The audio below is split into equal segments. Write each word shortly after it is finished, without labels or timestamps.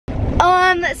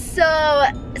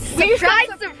surprise.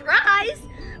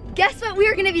 Guess what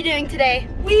we're gonna be doing today?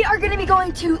 We are gonna be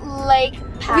going to Lake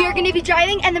Powell. We are gonna be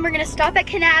driving and then we're gonna stop at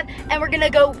Kanab and we're gonna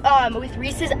go with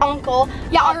Reese's uncle.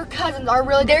 Yeah, our cousins, our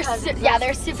really good cousins. Yeah,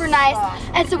 they're super nice.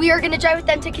 And so we are gonna drive with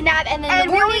them to Kanab and then in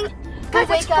the morning, guys,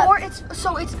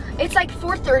 it's like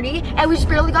 4:30 and we just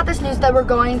barely got this news that we're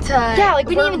going to. Yeah, like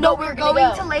we didn't even know we were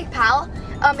going to Lake Powell.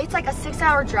 It's like a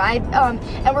 6-hour drive,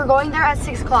 and we're going there at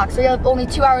 6 o'clock, so you have only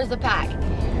 2 hours to pack.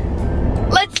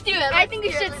 Let's do it. I think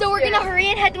we should. So we're gonna hurry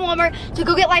and head to Walmart to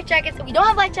go get life jackets. We don't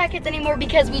have life jackets anymore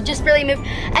because we just barely moved,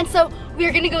 and so we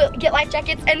are gonna go get life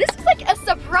jackets. And this was like a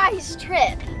surprise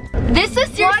trip. This was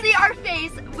seriously our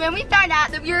face when we found out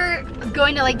that we were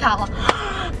going to Lake Powell.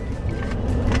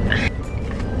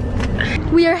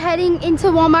 We are heading into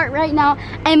Walmart right now,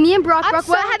 and me and Brock,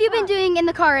 what have you been doing in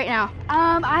the car right now?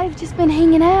 I've just been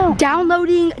hanging out.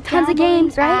 Downloading tons of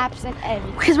games, right? Apps and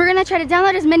everything. Because we're gonna try to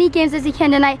download as many games as we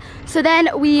can tonight, so then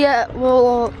we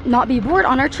will not be bored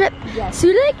on our trip. Yes. So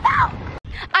Lake Powell.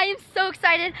 I am so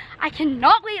excited. I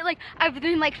cannot wait. Like, I've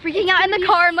been like freaking out in the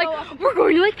car. I'm like, we're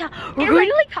going to Lake Powell. We're going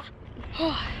to Lake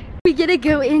Powell. We get to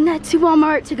go in to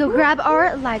Walmart to go grab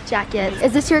our life jackets.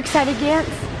 Is this your excited dance?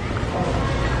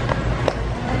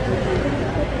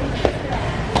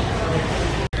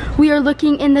 We are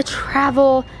looking in the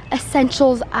travel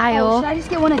essentials aisle. Should I just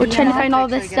get one of We're these? trying to find all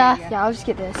this stuff. Yeah, I'll just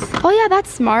get this. Oh yeah, that's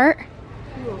smart.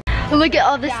 Look at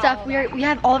all this stuff. We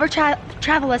have all of our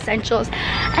travel essentials,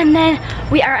 and then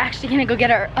we are actually gonna go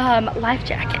get our life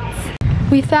jackets.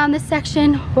 We found this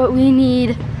section, what we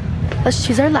need. Let's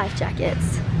choose our life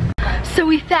jackets. So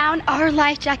we found our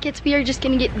life jackets. We are just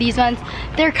gonna get these ones.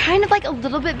 They're kind of like a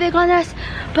little bit big on us,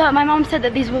 but my mom said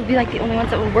that these will be like the only ones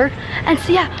that will work. And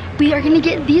so yeah, we are gonna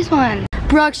get these ones.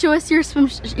 Brock, show us your swim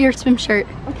shirt.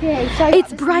 Okay, so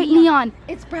it's bright neon.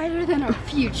 It's brighter than our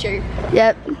future.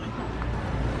 Yep.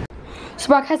 So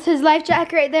Brock has his life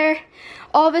jacket right there.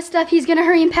 All of his stuff, he's gonna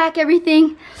hurry and pack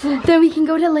everything. Then we can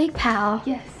go to Lake Powell.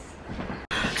 Yes.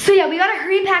 So yeah, we gotta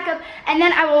hurry and pack up, and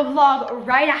then I will vlog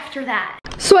right after that.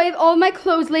 So I have all my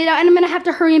clothes laid out, and I'm gonna have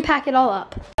to hurry and pack it all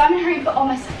up. So I'm gonna hurry and put all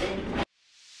my stuff in.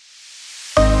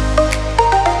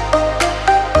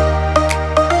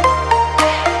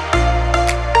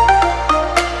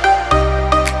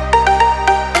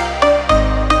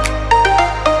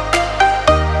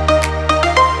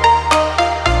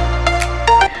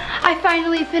 I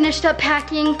finally finished up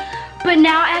packing, but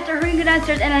now I have to hurry and go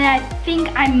downstairs, and then I think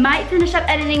I might finish up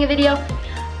editing a video,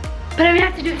 but I'm gonna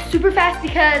have to do it super fast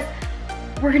because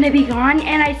we're gonna be gone,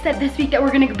 and I said this week that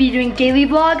we're gonna be doing daily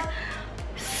vlogs,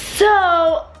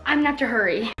 so I'm gonna have to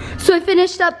hurry. So I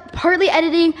finished up partly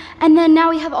editing, and then now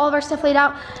we have all of our stuff laid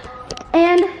out,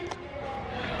 and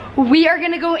we are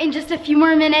gonna go in just a few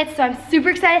more minutes, so I'm super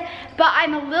excited, but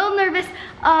I'm a little nervous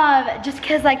just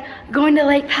because like going to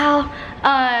Lake Powell,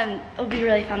 it'll be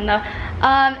really fun though.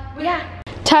 Yeah.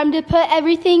 Time to put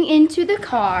everything into the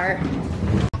car.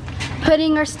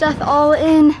 Putting our stuff all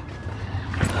in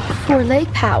for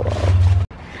Lake Powell.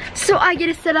 So I get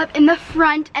to sit up in the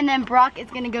front, and then Brock is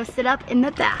gonna go sit up in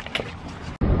the back.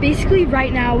 Basically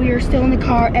right now we are still in the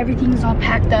car, everything's all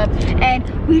packed up, and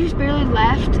we just barely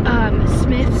left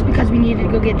Smith's because we needed to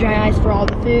go get dry ice for all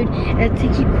the food and to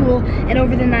keep cool and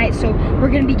over the night. So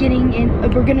we're gonna be getting in,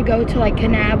 we're gonna go to like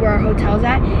Kanab where our hotel's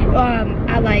at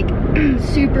like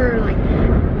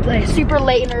super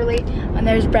late and early. And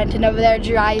there's Brenton over there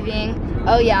driving.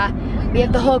 Oh yeah, we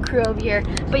have the whole crew over here.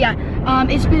 But yeah,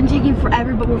 it's been taking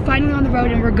forever, but we're finally on the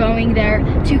road and we're going there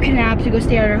to Kanab to go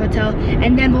stay at our hotel,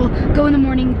 and then we'll go in the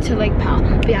morning to Lake Powell.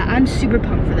 But yeah, I'm super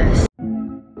pumped for this.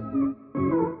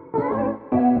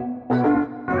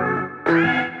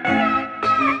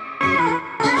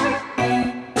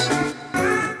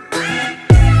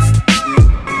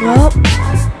 Well,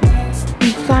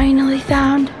 we finally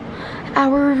found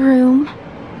our room.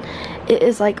 It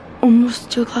is like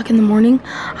almost 2 o'clock in the morning.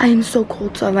 I am so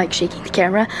cold, so I'm like shaking the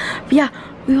camera. But yeah,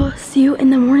 we will see you in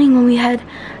the morning when we head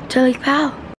to Lake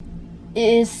Powell. It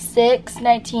is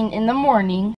 6:19 in the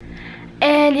morning.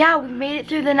 And yeah, we made it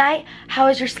through the night. How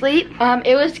was your sleep?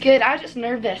 It was good. I was just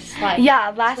nervous. Like,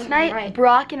 yeah, last night,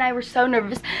 Brock and I were so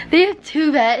nervous. They have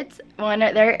 2 beds, one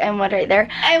right there and one right there.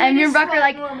 And me and Brock are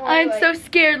like, I'm so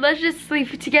scared. Let's just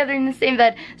sleep together in the same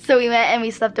bed. So we went and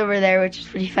we slept over there, which is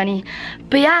pretty funny.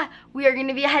 But yeah, we are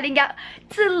gonna be heading out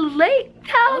to Lake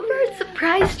Powell for a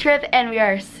surprise trip, and we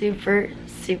are super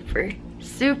excited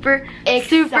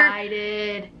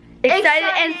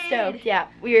and stoked. Yeah,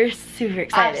 we are super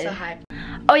excited. I'm so hyped.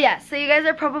 Oh yeah, so you guys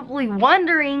are probably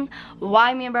wondering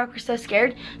why me and Brock were so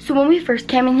scared. So when we first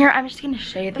came in here, I'm just gonna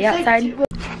show you the outside.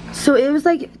 So it was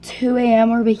like 2 a.m.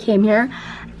 where we came here,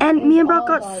 And me and Brock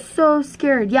got so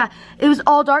scared. Yeah, it was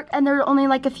all dark and there were only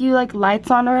like a few like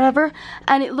lights on or whatever.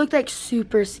 And it looked like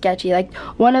super sketchy. Like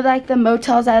one of like the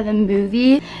motels out of the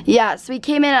movie. Yeah, so we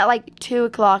came in at like 2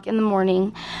 o'clock in the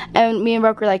morning. And me and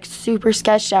Brock were like super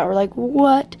sketched out. We're like,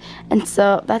 what? And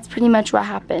so that's pretty much what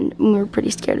happened. And we were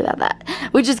pretty scared about that.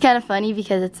 Which is kind of funny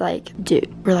because it's like,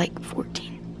 dude, we're like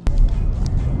 14.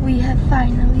 We have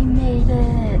finally made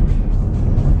it.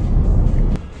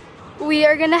 We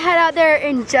are gonna head out there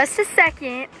in just a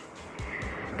second.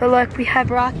 But look, we have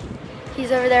Brock.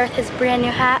 He's over there with his brand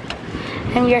new hat.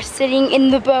 And we are sitting in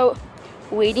the boat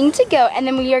waiting to go. And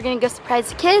then we are gonna go surprise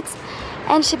the kids.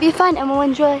 And it should be fun and we'll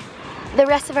enjoy the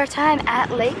rest of our time at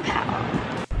Lake Powell.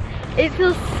 It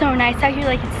feels so nice out here,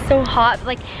 like it's so hot, but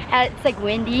like it's like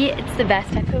windy. It's the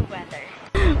best type of weather.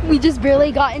 We just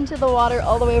barely got into the water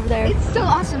all the way over there. It's so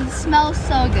awesome. The smells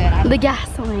so good. The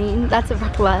gasoline, that's what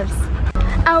Brock loves.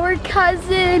 Our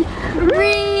cousin,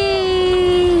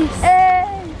 Reese. Hey.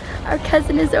 Our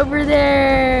cousin is over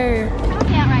there.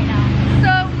 Right now.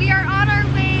 So we are on our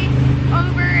way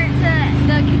over to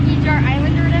the Cathedral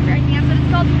Island or whatever. I think that's what it's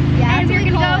called. Yeah, and we're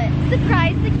gonna go it.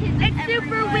 surprise the kids. It's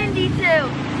super windy too.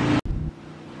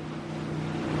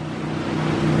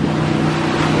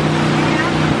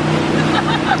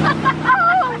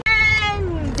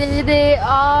 There they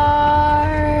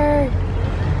are.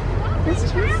 Let's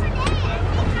just.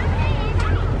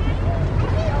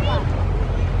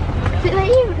 Did I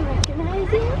even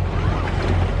recognize you?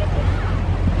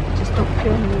 Just don't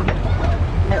kill me.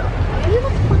 No.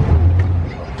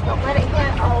 Don't let it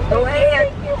hit. Don't let it hit.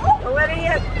 Don't let it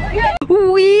hit.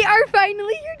 We are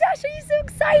finally here, Dash. Are you so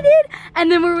excited?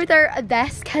 And then we're with our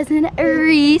best cousin,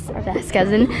 Reese. Our best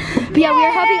cousin. But yeah, we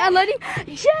are helping unloading.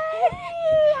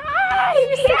 Hi!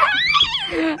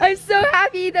 I'm so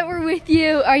happy that we're with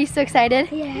you. Are you so excited?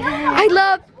 Yeah. I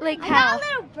love Lake Powell. I got a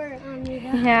little bird on me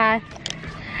though. Yeah.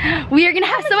 We are gonna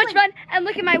have so much fun, and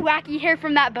look at my wacky hair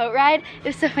from that boat ride. It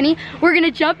was so funny. We're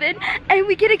gonna jump in and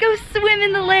we get to go swim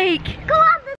in the lake. Go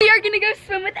on. We are gonna go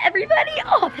swim with everybody.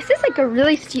 Oh, this is like a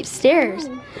really steep stairs.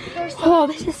 Oh,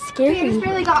 this is scary. I just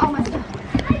really got all my stuff.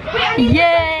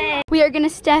 Yay! We are gonna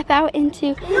step out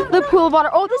into the pool of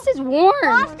water. Oh, this is warm.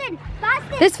 Boston.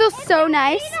 This feels so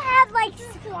nice. We have like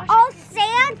all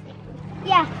sand.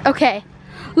 Yeah. Okay,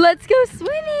 let's go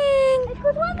swimming. Let's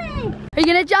go swimming. Are you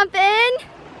gonna jump in?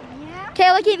 Yeah.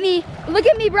 Okay, look at me. Look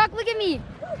at me, Brock, look at me.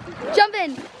 Jump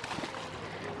in.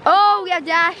 Oh, we have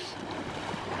Dash.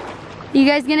 You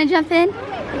guys gonna jump in?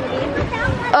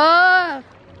 Oh.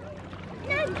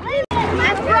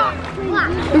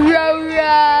 Row,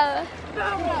 row.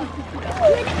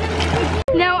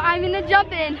 Now I'm gonna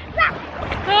jump in.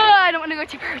 Oh, I don't wanna go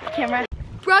too far with the camera.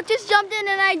 Brock just jumped in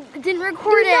and I didn't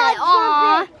record it.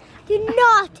 Aww. Do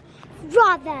not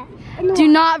draw that. Do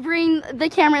not bring the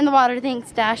camera in the water.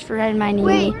 Thanks, Dash, for reminding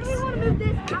me.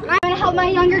 I'm gonna help my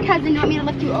younger cousin. You want me to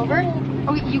lift you over?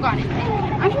 Oh, you got it.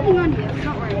 I'm holding on to you.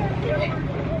 Don't worry.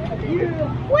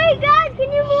 Wait, guys,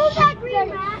 can you move that green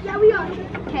mat? Yeah, we are.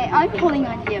 Okay, I'm holding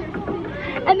on to you.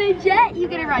 And then Jet, you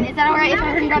get to run. Is that alright if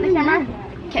I hurry grab the camera?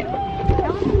 Okay.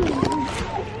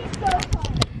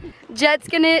 Jet's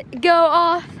gonna go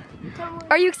off.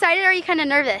 Are you excited or are you kind of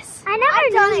nervous? I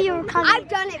never knew you were coming. I've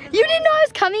done it before. You didn't know I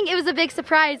was coming? It was a big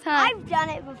surprise, huh? I've done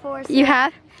it before. So. You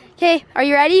have? Okay, are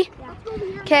you ready? Yeah.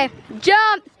 Okay,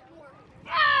 jump!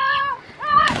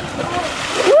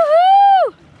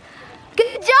 Woohoo!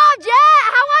 Good job, Jet!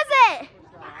 How was it?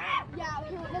 Yeah,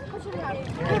 let's push it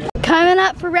around. Coming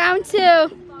up for round 2.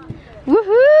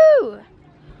 Woohoo!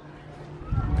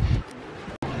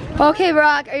 Okay,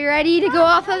 Brock, are you ready to go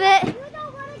off of it?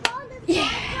 Yeah.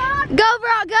 Go,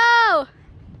 Brock, go!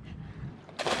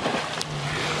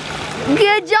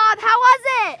 Good job. How was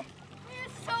it?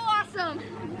 It's so awesome.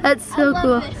 That's so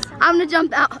cool. This. I'm gonna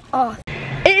jump out. Oh.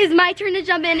 It is my turn to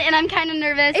jump in and I'm kind of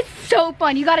nervous. It's so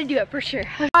fun. You gotta do it for sure.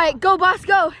 All right, go, boss,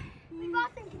 go.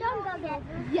 Don't go yet.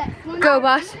 Yes. Go,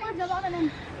 boss.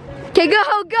 Okay,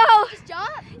 go, go. Just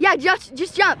jump? Yeah,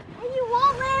 just jump. And you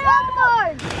won't land on the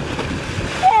board.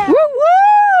 Yeah. Woo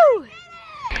woo!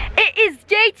 It is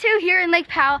day 2 here in Lake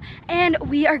Powell and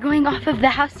we are going off of the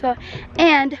houseboat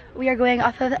and we are going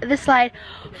off of the slide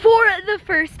for the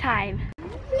first time.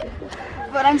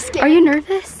 But I'm scared. Are you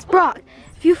nervous? Brock,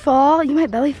 if you fall, you might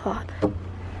belly flop.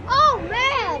 Oh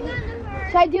man!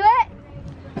 Should I do it?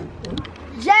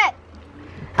 Jet!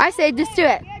 I say just do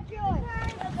it.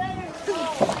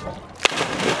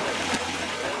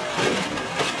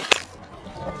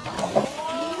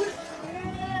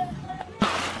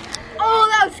 Oh,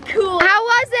 that was cool. How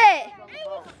was it? It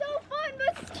was so fun,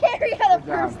 but scary for the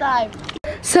first time.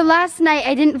 So last night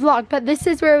I didn't vlog, but this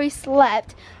is where we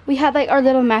slept. We had like our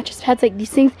little mattress pads, like these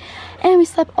things, and we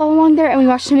slept all along there and we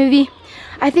watched a movie.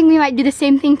 I think we might do the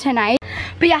same thing tonight.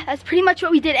 But yeah, that's pretty much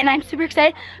what we did, and I'm super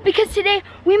excited because today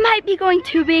we might be going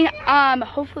tubing.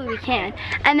 Hopefully we can.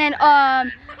 And then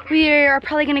we are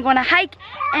probably gonna go on a hike,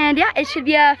 and yeah, it should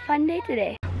be a fun day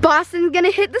today. Boston's gonna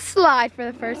hit the slide for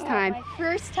the first time. My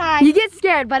first time. You get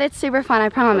scared, but it's super fun, I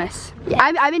promise. Yeah.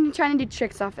 I've been trying to do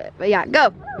tricks off it, but yeah,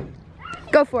 go.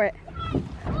 Go for it.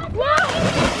 That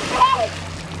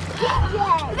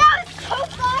was so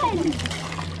fun.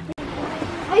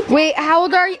 Wait, how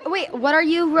old are you? Wait, what are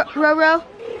you, Roro?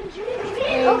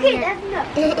 Okay, that's enough.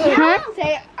 Huh?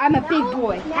 Say, I'm a big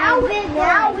boy.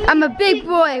 I'm a big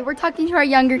boy. We're talking to our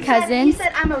younger cousins. He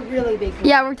said I'm a really big boy.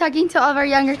 Yeah, we're talking to all of our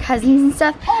younger cousins and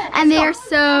stuff, and they are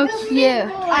so cute.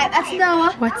 That's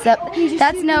Noah. What's up?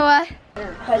 That's Noah.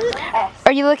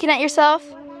 Are you looking at yourself?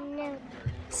 No.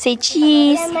 Say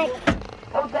cheese.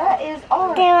 Oh, that is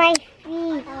all. My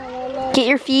feet. Get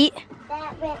your feet.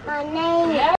 That with my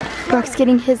name. Brock's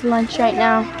getting his lunch right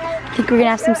now. I think we're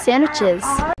gonna have some sandwiches.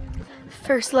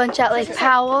 First lunch at Lake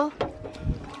Powell.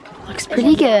 Looks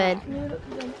pretty good.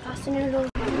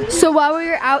 So while we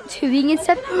were out tubing and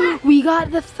stuff, we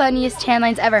got the funniest tan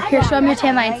lines ever. Here, show them your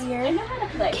tan lines.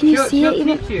 Can you see it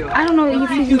even? I don't know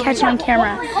if you can catch it on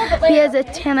camera. He has a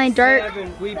tan line dark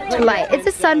to light. It's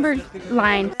a sunburn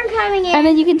line. And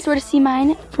then you can sort of see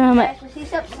mine from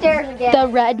the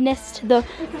redness to the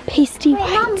pasty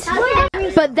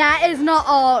white. But that is not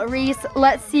all, Reese.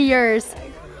 Let's see yours.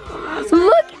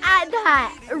 Look at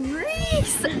that,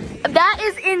 Reese. That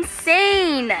is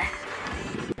insane.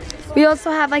 We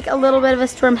also have like a little bit of a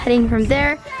storm heading from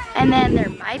there, and then there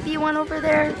might be one over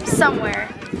there somewhere.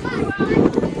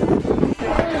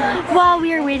 While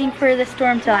we are waiting for the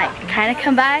storm to like kind of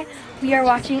come by, we are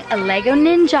watching a Lego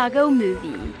Ninjago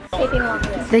movie.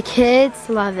 The kids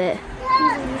love it.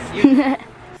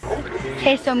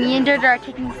 Okay, so me and Deirdre are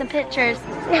taking some pictures.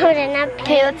 No, they're not.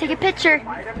 Okay, let's take a picture.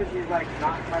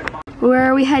 Where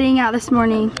are we heading out this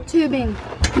morning? Tubing.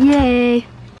 Yay.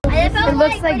 It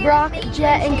looks like Brock,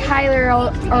 Jet, and Kyler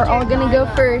are all gonna go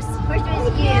first.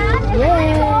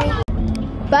 Yay!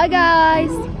 Bye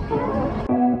guys!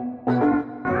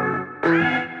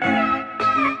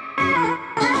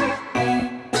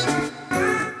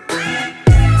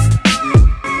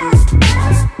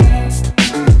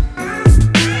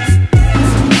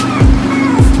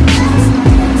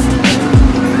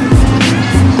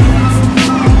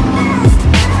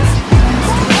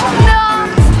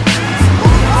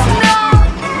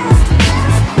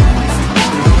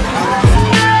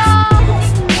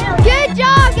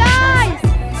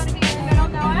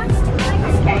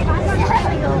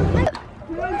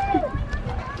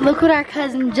 Look what our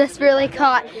cousin just really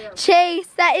caught. Chase,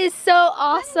 that is so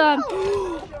awesome.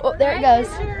 Oh, there it goes.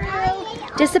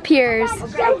 Disappears.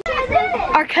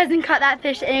 Our cousin caught that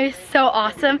fish and it was so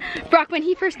awesome. Brock, when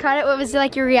he first caught it, what was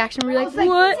like your reaction? Were you like,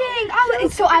 what? Dang,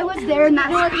 so I was there and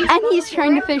that's And he's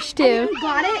trying to fish too. he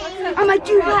got it. I'm like,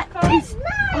 dude, what?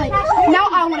 Like, now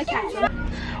I want to catch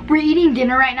him. We're eating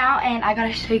dinner right now and I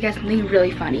gotta show you guys something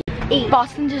really funny.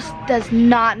 Boston just does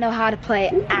not know how to play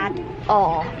at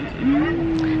all.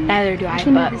 Neither do I,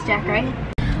 but This Jack,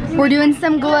 right? we're doing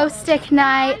some glow stick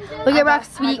night. Look at Brock's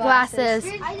sweet glasses.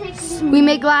 We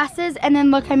made glasses and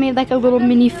then look, I made like a little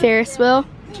mini Ferris wheel.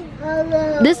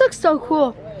 This looks so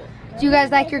cool. Do you guys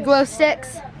like your glow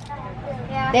sticks?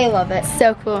 Yeah. They love it.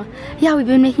 So cool. Yeah, we've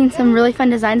been making some really fun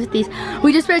designs with these.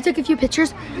 We just really took a few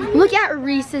pictures. Look at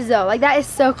Reese's though, like that is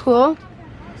so cool.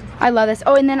 I love this.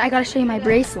 Oh, and then I gotta show you my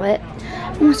bracelet.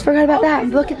 Almost forgot about that.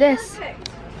 Look at this.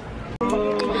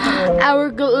 Our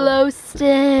glow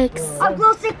sticks. A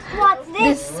glow stick, what's This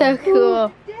this? is so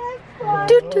cool.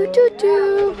 Do, do, do,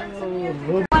 do.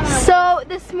 So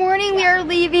this morning we are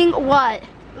leaving what?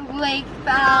 Lake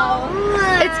Powell.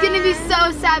 It's gonna be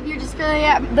so sad. We're just going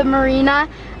at the marina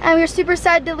and we're super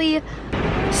sad to leave.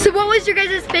 So what was your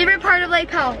guys' favorite part of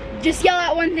Lake Powell? Just yell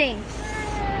out one thing.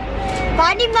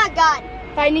 Finding my gun.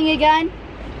 Finding a gun?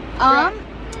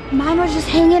 Mine was just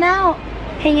hanging out.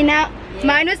 Hanging out?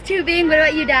 Mine was tubing. What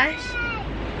about you, Dash?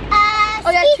 Oh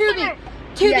yeah, tubing.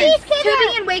 Yes.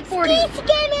 Tubing and wakeboarding.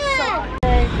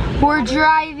 We're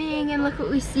driving and look what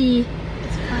we see.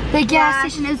 The gas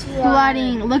station is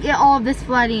flooding. Look at all of this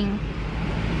flooding.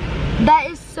 That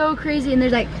is so crazy, and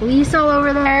there's like police all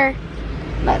over there.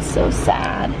 That's so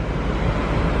sad.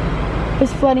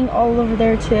 There's flooding all over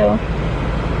there too.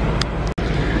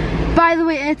 By the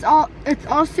way, it's all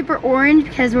super orange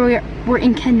because we're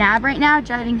in Kanab right now,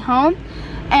 driving home,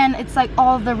 and it's like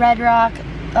all of the red rock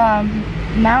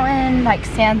mountain like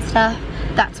sand stuff.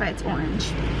 That's why it's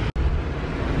orange.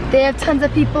 They have tons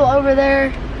of people over there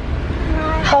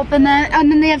helping them.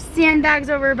 And then they have sandbags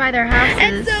over by their houses.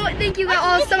 And so thank you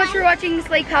all so much for watching this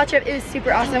lake pal trip. It was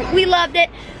super awesome. We loved it.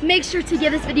 Make sure to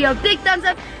give this video a big thumbs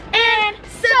up and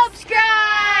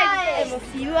subscribe. And we'll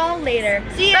see you all later.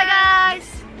 See ya. Bye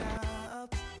guys.